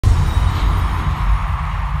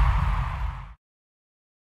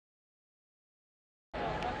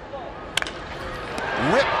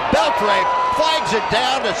Beltre flags it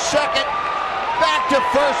down to second. Back to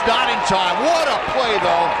first, not in time. What a play,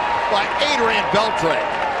 though, by Adrian Beltre.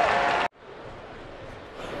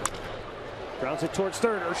 Grounds it towards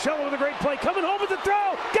third. Urshela with a great play. Coming home with the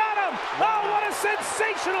throw. Got him! Oh, what a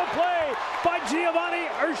sensational play by Giovanni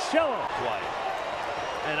Urshela.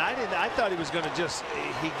 And I thought he was going to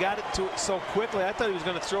he got it to it so quickly. I thought he was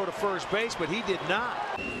going to throw to first base, but he did not.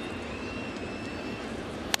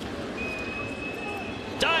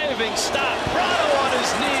 Diving stop. Prado on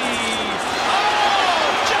his knee.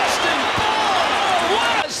 Oh, Justin Bohr!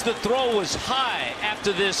 What? The throw was high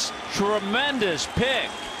after this tremendous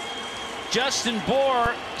pick. Justin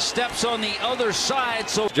Bohr steps on the other side.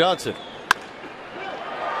 So Johnson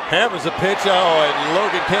hammers a pitch. Oh, and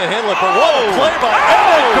Logan can't handle it. But what a play by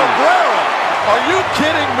Eric Cabrera! Are you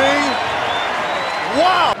kidding me?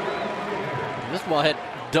 Wow! This ball had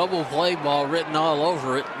double play ball written all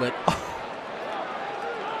over it, but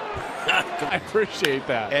I appreciate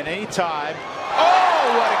that. And anytime.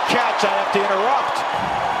 Oh, what a catch! I have to interrupt.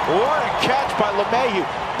 What a catch by LeMahieu.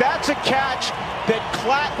 That's a catch that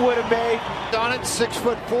Klatt would have made. On it,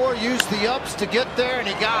 6'4", used the ups to get there, and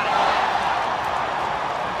he got it.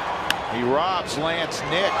 He robs Lance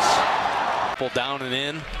Nix. pull down and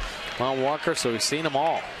in on Walker, so we've seen them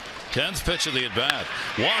all. 10th pitch of the at-bat.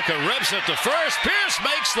 Walker rips it to first. Pierce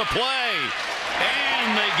makes the play.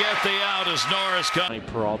 And they get the out as Norris comes.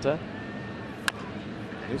 Peralta.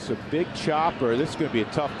 This is a big chopper. This is going to be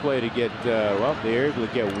a tough play to get. Well, they're able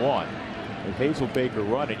to get one. With Hazelbaker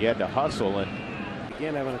running, you had to hustle. And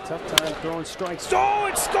again, having a tough time throwing strikes. Oh,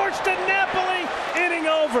 it's scorched to Napoli. Inning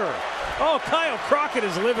over. Oh, Kyle Crockett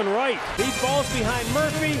is living right. He falls behind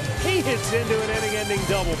Murphy. He hits into an inning-ending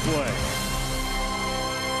double play.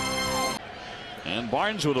 And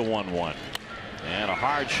Barnes with a 1-1. And a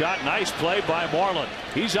hard shot. Nice play by Moreland.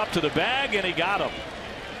 He's up to the bag, and he got him.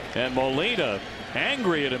 And Molina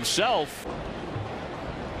angry at himself.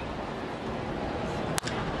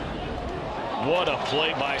 What a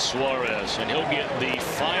play by Suarez. And he'll get the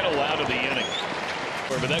final out of the inning.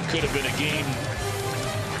 But that could have been a game-changing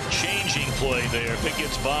play there if it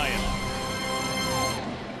gets by him.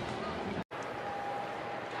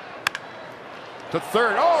 To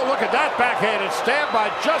third. Oh, look at that backhanded stab by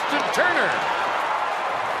Justin Turner.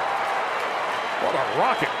 What a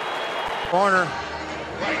rocket. Corner.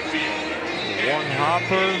 One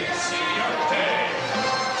hopper.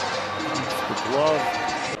 The glove.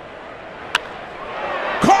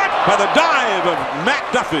 Caught by the dive of Matt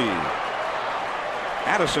Duffy.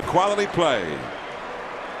 Addison quality play.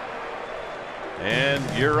 And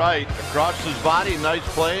you're right. Across his body, nice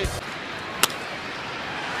play.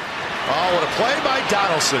 Oh, what a play by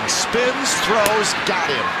Donaldson. Spins, throws, got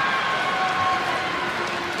him.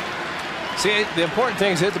 See, the important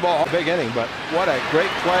thing is hit the ball. Big inning, but what a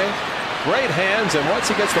great play. Great hands, and once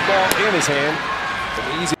he gets the ball in his hand, it's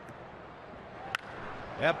an easy.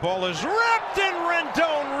 That ball is ripped, and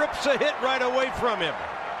Rendon rips a hit right away from him.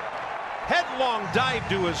 Headlong dive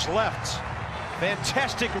to his left.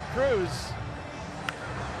 Fantastic Cruz.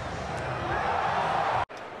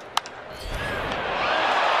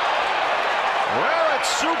 Well,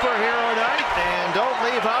 it's superhero night, and don't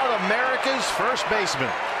leave out America's first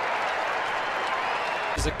baseman.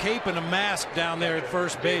 There's a cape and a mask down there at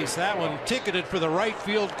first base. That one ticketed for the right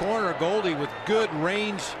field corner. Goldie with good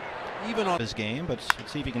range, even on this game. But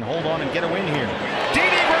let's see if he can hold on and get a win here.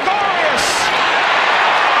 Didi Gregorius!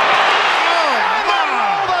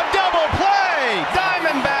 Oh, the double play!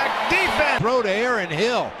 Diamondback defense. throw to Aaron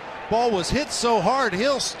Hill. Ball was hit so hard,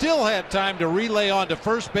 Hill still had time to relay onto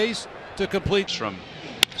first base to complete. From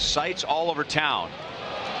sights all over town.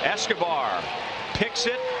 Escobar picks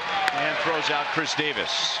it and throws out Chris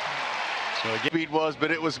Davis. So again, speed was, but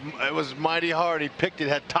it was mighty hard. He picked it,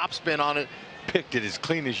 had topspin on it, picked it as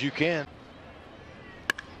clean as you can.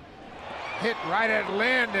 Hit right at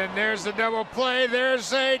Lynn, and there's the double play.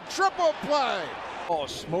 There's a triple play. Oh,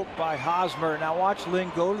 smoked by Hosmer. Now watch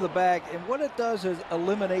Lynn go to the bag, and what it does is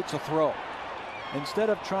eliminates a throw. Instead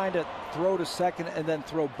of trying to throw to second and then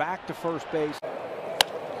throw back to first base.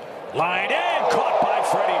 Line in, caught by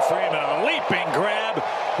Freddie Freeman. A leaping grab.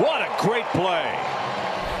 What a great play.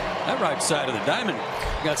 That right side of the diamond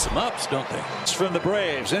got some ups, don't they? It's from the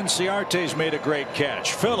Braves. Inciarte's made a great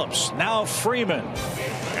catch. Phillips, now Freeman.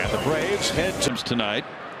 And the Braves head to tonight.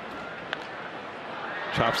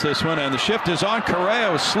 Chops this one, and the shift is on.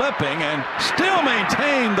 Correa slipping and still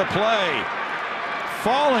maintained the play.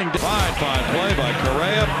 Falling. Fine play by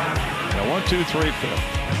Correa. Now 1, 2, 3, 4.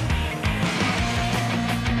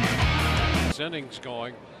 Innings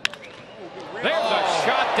going. There's a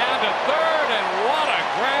shot down to third, and what a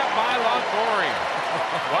grab by Longoria.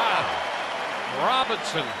 Wow.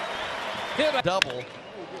 Robinson hit a double,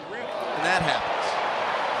 and that happens.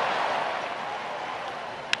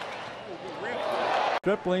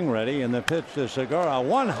 Tripling ready, and the pitch to Segura.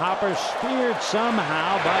 One hopper speared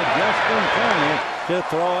somehow by Justin Turner to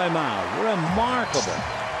throw him out. Remarkable.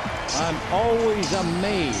 I'm always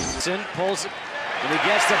amazed. Pulls it, and he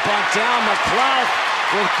gets the bunt down. McLeod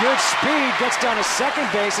with good speed gets down to second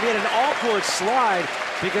base, and he had an awkward slide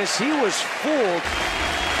because he was fooled.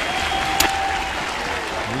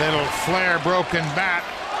 Little flare, broken bat.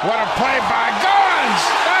 What a play by Goins!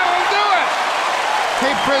 That'll do it!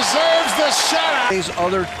 He preserves the shutout. These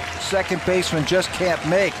other second basemen just can't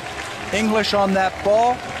make. English on that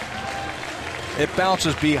ball. It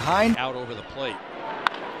bounces behind. Out over the plate.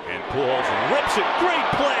 And Pujols rips it. Great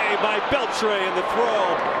play by Beltre, and the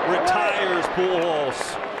throw retires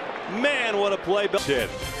Pujols. Man, what a play. Did.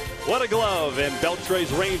 What a glove, and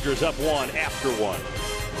Beltre's Rangers up one after one.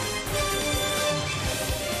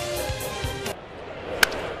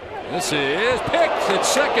 This is picked at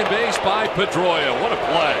second base by Pedroia. What a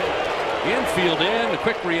play. Infield in, a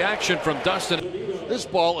quick reaction from Dustin. This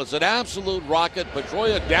ball is an absolute rocket.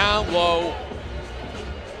 Pedroia down low.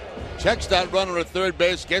 Checks that runner at third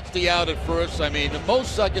base, gets the out at first. I mean, the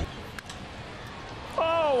most second.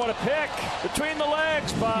 Oh, what a pick between the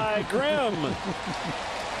legs by Grimm.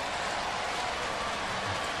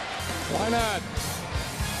 Why not?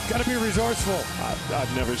 Got to be resourceful.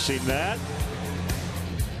 I've never seen that.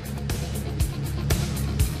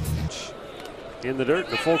 In the dirt,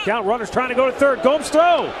 the full count. Runners trying to go to third. Gomes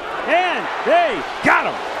throw, and they got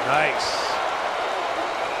him. Nice.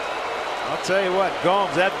 I'll tell you what,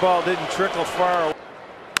 Gomes, that ball didn't trickle far away.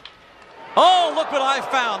 Oh, look what I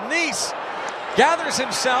found. Nice gathers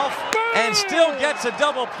himself and still gets a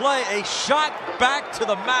double play. A shot back to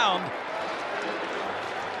the mound.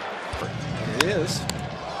 It is.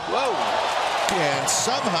 Whoa. And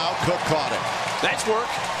somehow Cook caught it. Nice work.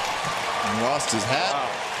 And lost his hat. Wow.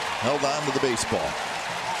 Held on to the baseball.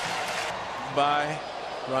 By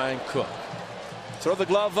Ryan Cook. Throw the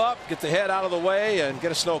glove up, get the head out of the way, and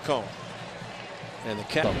get a snow cone. And the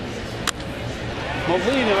catch.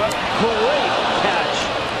 Molina, great catch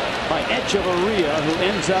by Echeverria, who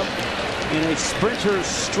ends up in a sprinter's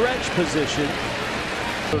stretch position.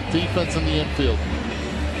 Defense in the infield.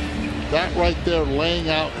 That right there laying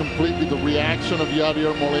out completely the reaction of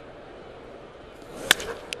Yadier Molina.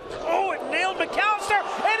 Oh, it nailed McAllister,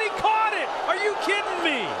 and he caught it. Are you kidding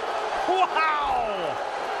me? Wow.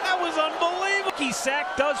 That was unbelievable. Key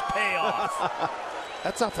sack does pay off.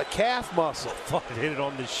 That's off the calf muscle. I thought it hit it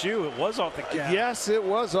on the shoe. It was off the calf. Yes, it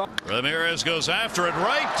was off. Ramirez goes after it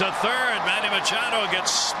right to third. Manny Machado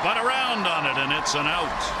gets spun around on it, and it's an out.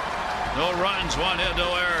 No runs, one hit,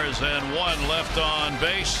 no errors, and one left on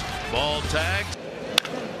base. Ball tagged.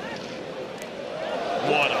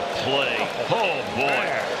 What a play. Oh, boy.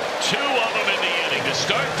 Two of them in the inning to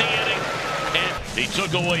start the inning. And he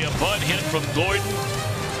took away a bunt hit from Gordon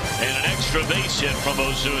and an extra base hit from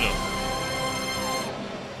Ozuna.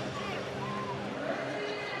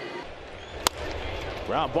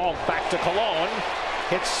 Ground ball back to Colon.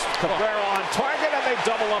 Hits Cabrera on target, and they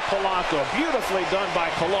double up Polanco. Beautifully done by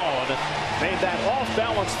Colon. Made that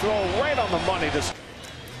off-balance throw right on the money.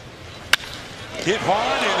 Hit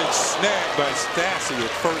hard, and it's snagged by Stassi at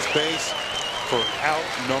first base for out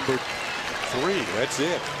number 3. That's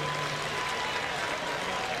it.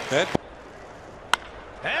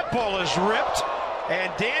 That ball is ripped,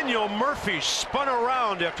 and Daniel Murphy spun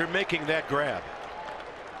around after making that grab.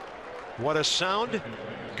 What a sound.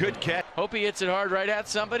 Good catch. Hope he hits it hard right at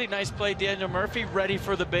somebody. Nice play, Daniel Murphy. Ready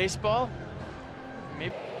for the baseball.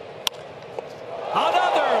 Maybe.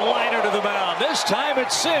 Another liner to the mound. This time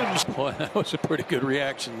it's Sims. Boy, that was a pretty good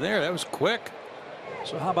reaction there. That was quick.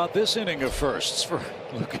 So how about this inning of firsts for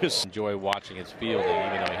Lucas? Enjoy watching his fielding,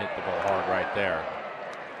 even though he hit the ball hard right there.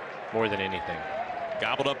 More than anything.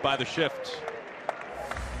 Gobbled up by the shift.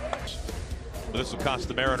 This will cost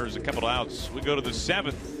the Mariners a couple of outs. We go to the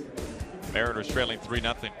 7th. Mariners trailing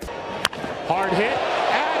 3-0. Hard hit.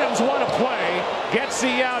 Adams, what a play. Gets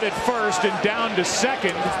the out at first, and down to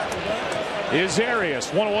second is Arias.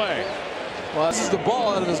 One away. Well, this is the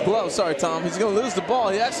ball out of his glove. Sorry, Tom. He's going to lose the ball.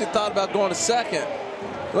 He actually thought about going to second.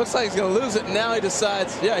 Looks like he's going to lose it. Now he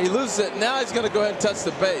decides, yeah, he loses it. Now he's going to go ahead and touch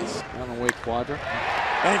the base. Runaway quadra.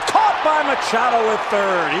 And caught by Machado at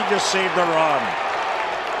third. He just saved the run.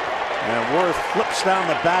 And Worth flips down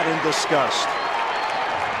the bat in disgust.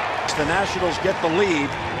 The Nationals get the lead.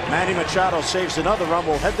 Manny Machado saves another run.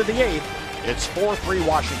 We'll head to the 8th. It's 4-3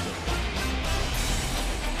 Washington.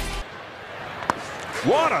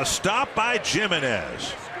 What a stop by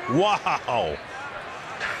Jimenez. Wow.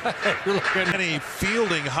 You're looking at any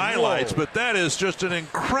fielding highlights, but that is just an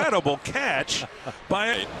incredible catch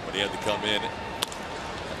by. When he had to come in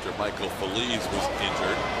after Michael Feliz was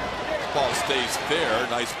injured. Ball stays fair.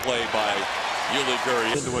 Nice play by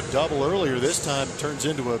Uliger. Into a double earlier. This time turns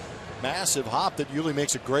into a massive hop that Yuli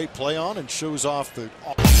makes a great play on and shows off the.